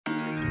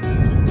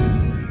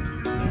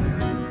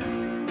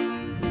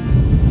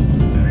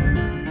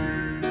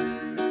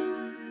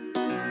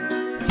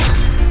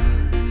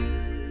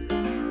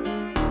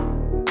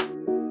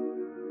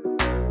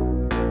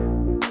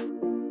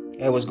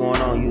Hey, what's going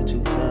on,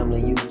 YouTube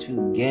family,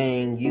 YouTube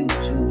gang,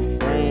 YouTube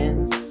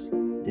friends?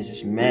 This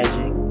is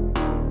Magic,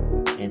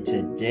 and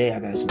today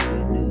I got some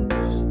good news.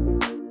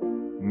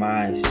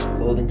 My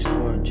clothing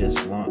store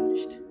just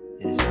launched.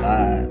 It is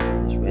live.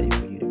 It's ready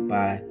for you to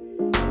buy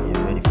and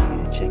ready for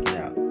you to check it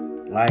out.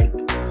 Like,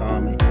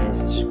 comment,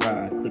 and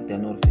subscribe. Click that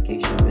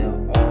notification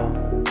bell all,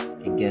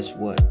 and guess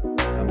what?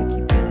 I'm gonna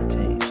keep you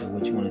entertained. So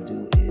what you want to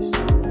do is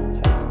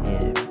type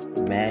in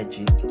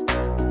Magic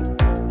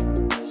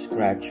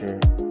Scratcher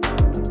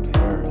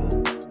Apparel.com.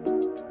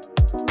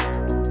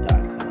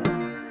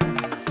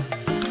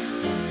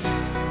 And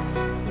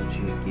what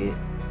you get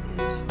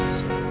is this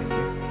right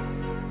here.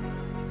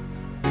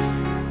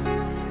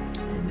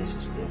 And this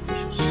is the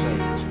official site.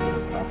 This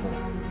will pop up.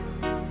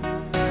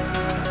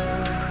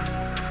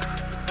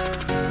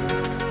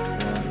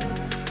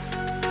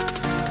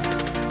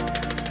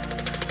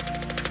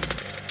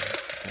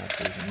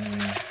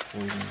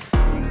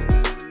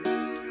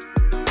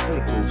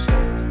 Pretty cool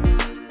site.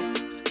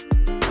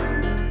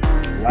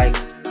 Like,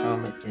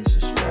 comment, and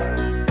subscribe.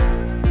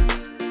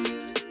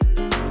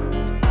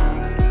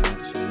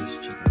 So let's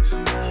check out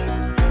some of these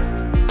shirts.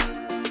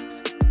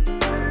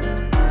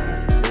 Got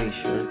the gray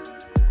shirt.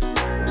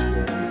 That's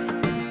what I'm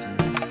keeping it to.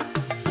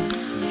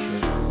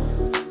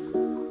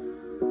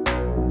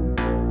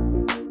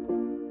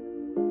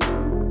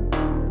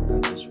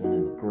 Got this one in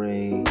the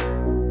gray,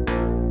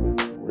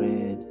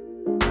 red,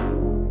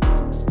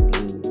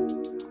 blue,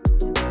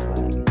 and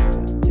black.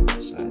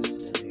 Different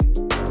sizes in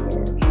here.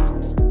 Large,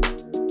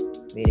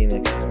 medium,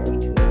 extra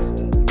large, 2XL,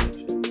 3XL.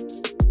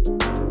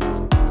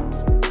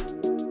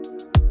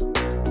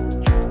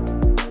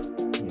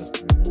 Yep, and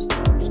that's the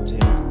first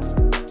two.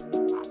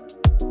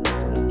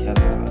 And the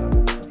catalog.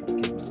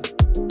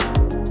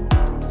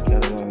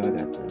 Catalog, I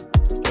got the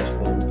guess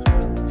what I'm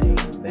keeping the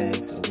team bag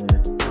for the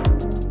women.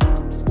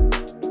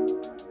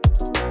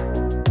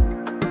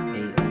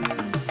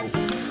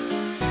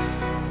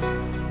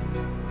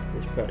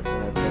 This practical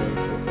high-quality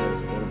tote bag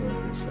is available in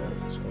 3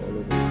 sizes, all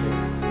over the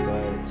world.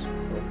 Provides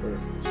comfort,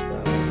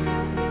 style, and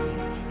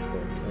ease for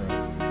a time.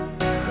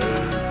 Made from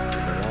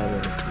a lot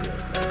of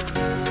materials like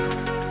this.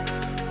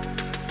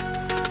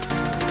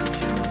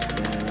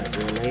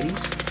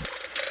 Ladies.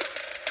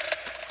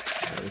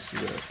 Let's see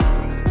what else.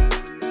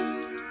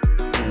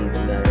 We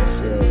even got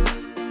ourselves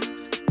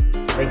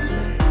face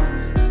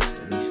masks,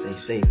 so we stay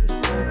safe with the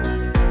corona.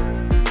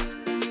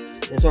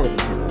 It's only for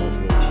 $10,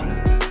 really cheap.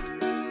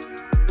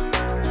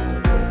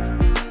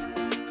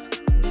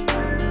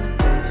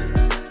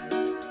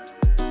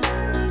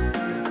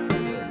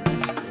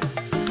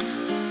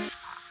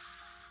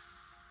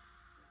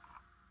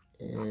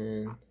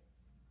 And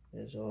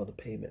there's all the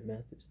payment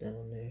methods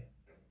down there.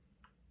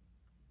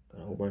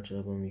 Got a whole bunch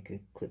of them. You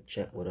could click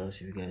chat with us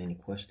if you got any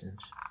questions.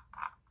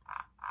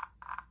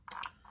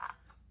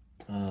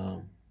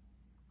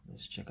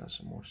 Let's check out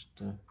some more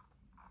stuff.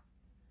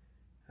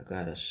 I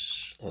got a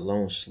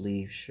long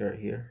sleeve shirt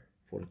here,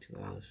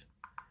 $42.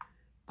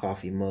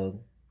 Coffee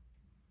mug.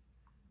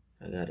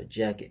 I got a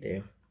jacket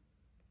there.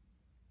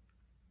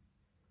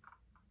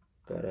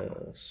 Got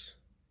a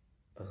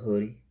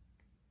hoodie.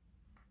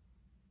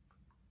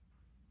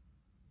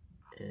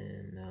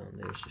 And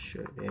there's the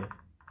shirt there.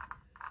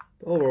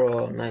 But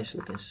overall, nice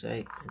looking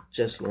site. I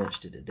just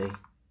launched it today.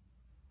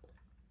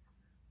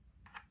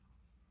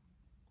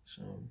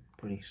 So I'm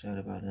pretty excited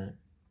about that.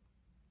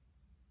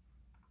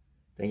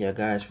 Thank y'all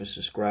guys for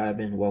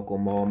subscribing.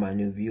 Welcome all my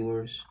new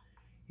viewers.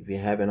 If you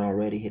haven't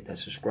already, hit that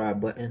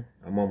subscribe button.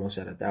 I'm almost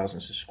at 1,000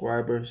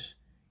 subscribers.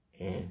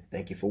 And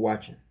thank you for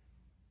watching.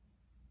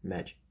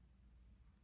 Magic.